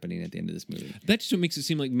something happening at the end of this movie." That just makes it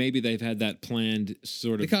seem like maybe they've had that planned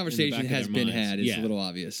sort of. The conversation has been minds. had. It's a little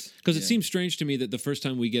obvious because it seems strange to me that the first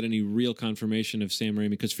time we get any real confirmation of Sam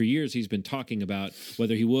Raimi, because for years he's been talking about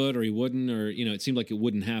whether he would or he wouldn't, or it seemed like it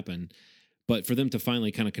wouldn't happen. But for them to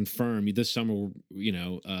finally kind of confirm this summer,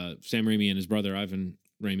 Sam Raimi and his brother Ivan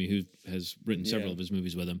Raimi, who has written several of his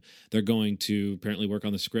movies with him, they're going to apparently work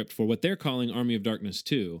on the script for what they're calling Army of Darkness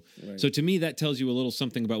 2. Right. So to me, that tells you a little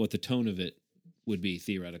something about what the tone of it would be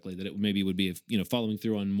theoretically, that it maybe would be, following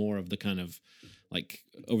through on more of the kind of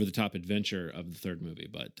over the top adventure of the third movie.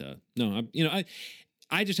 But no,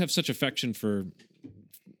 I just have such affection for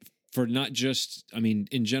not just,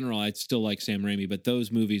 in general, I still like Sam Raimi, but those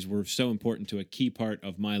movies were so important to a key part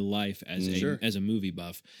of my life as a movie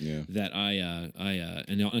buff that I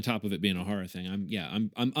and on top of it being a horror thing,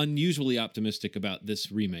 I'm unusually optimistic about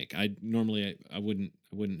this remake. I wouldn't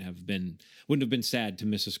have been sad to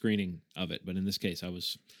miss a screening of it, but in this case, I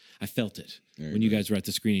felt it when you guys were at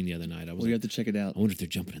the screening the other night. I was you have to check it out. I wonder if they're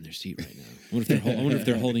jumping in their seat right now. I wonder if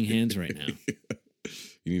they're holding hands right now.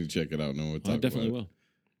 You need to check it out. No, I definitely will.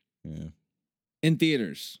 Yeah. In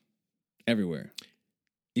theaters, everywhere.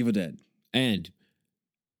 Evil Dead, and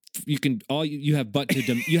you have but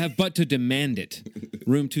to demand it.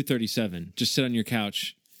 Room 237. Just sit on your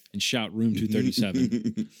couch and shout Room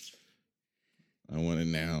 237. I want it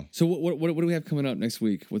now. So what do we have coming up next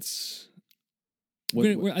week? I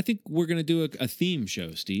think we're going to do a theme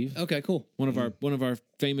show, Steve. Okay, cool. One of our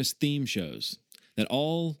famous theme shows that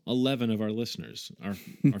all 11 of our listeners are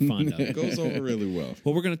fond of. It goes over really well.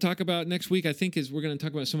 What we're going to talk about next week, I think, is we're going to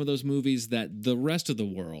talk about some of those movies that the rest of the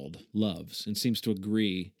world loves and seems to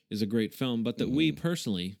agree is a great film, but that we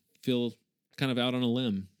personally feel kind of out on a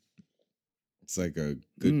limb. It's like a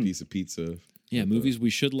good piece of pizza. Yeah, movies we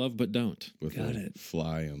should love but don't. With a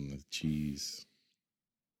fly on the cheese.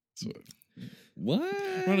 That's What?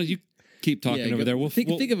 Ronald, you keep talking over there. We'll think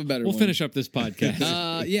of a better We'll one. finish up this podcast.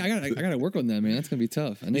 Yeah, I gotta work on that, man. That's gonna be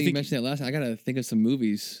tough. I know you mentioned that last time. I gotta think of some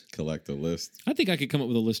movies. collect a list. I think I could come up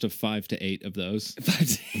with a list of 5 to 8 of those.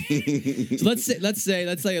 So let's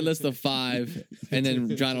say a list of 5, and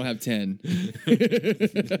then John will have 10.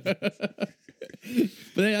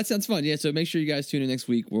 But hey, that sounds fun. Yeah, so make sure you guys tune in next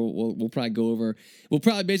week. We'll probably go over. We'll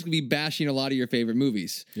probably basically be bashing a lot of your favorite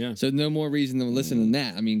movies. Yeah. So no more reason to listen than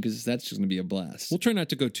that. I mean, because that's just gonna be a blast. We'll try not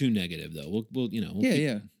to go too negative, though. We'll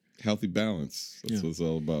Yeah. Healthy balance. That's what it's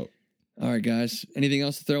all about. All right, guys. Anything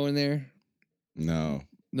else to throw in there? No.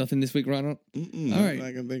 Nothing this week, Ronald. All right.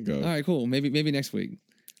 I can think of. All right, cool. Maybe next week,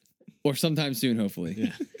 or sometime soon. Hopefully,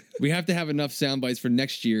 Yeah. we have to have enough sound bites for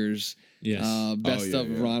next year's Yes. best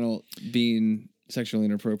of Ronald being sexually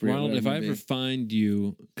inappropriate. Ronald, if I whatever it ever may be. find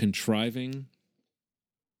you contriving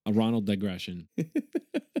a Ronald digression,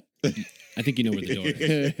 I think you know where the door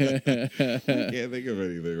is. I can't think of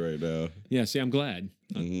anything right now. Yeah, see, I'm glad.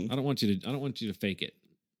 Mhm. I don't want you to fake it.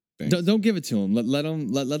 Thanks. don't give it to him. Let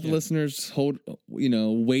the listeners hold.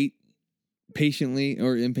 Wait patiently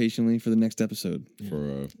or impatiently for the next episode.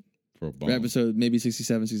 For a bomb. For episode maybe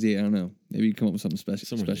 67, 68. I don't know. Maybe you come up with something special.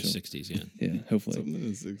 Somewhere in the 60s, yeah. Yeah, hopefully. Something in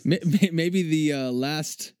the 60s. Maybe the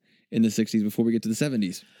last in the 60s before we get to the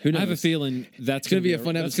 70s. Who knows? I have a feeling that's gonna going to be a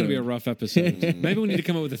fun That's going to be a episode. rough episode. Maybe we need to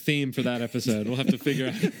come up with a theme for that episode. We'll have to figure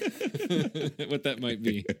out what that might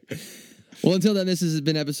be. Well, until then, this has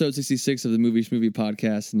been episode 66 of the Movie Schmovie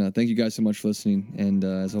podcast. And thank you guys so much for listening. And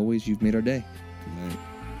as always, you've made our day. Good night.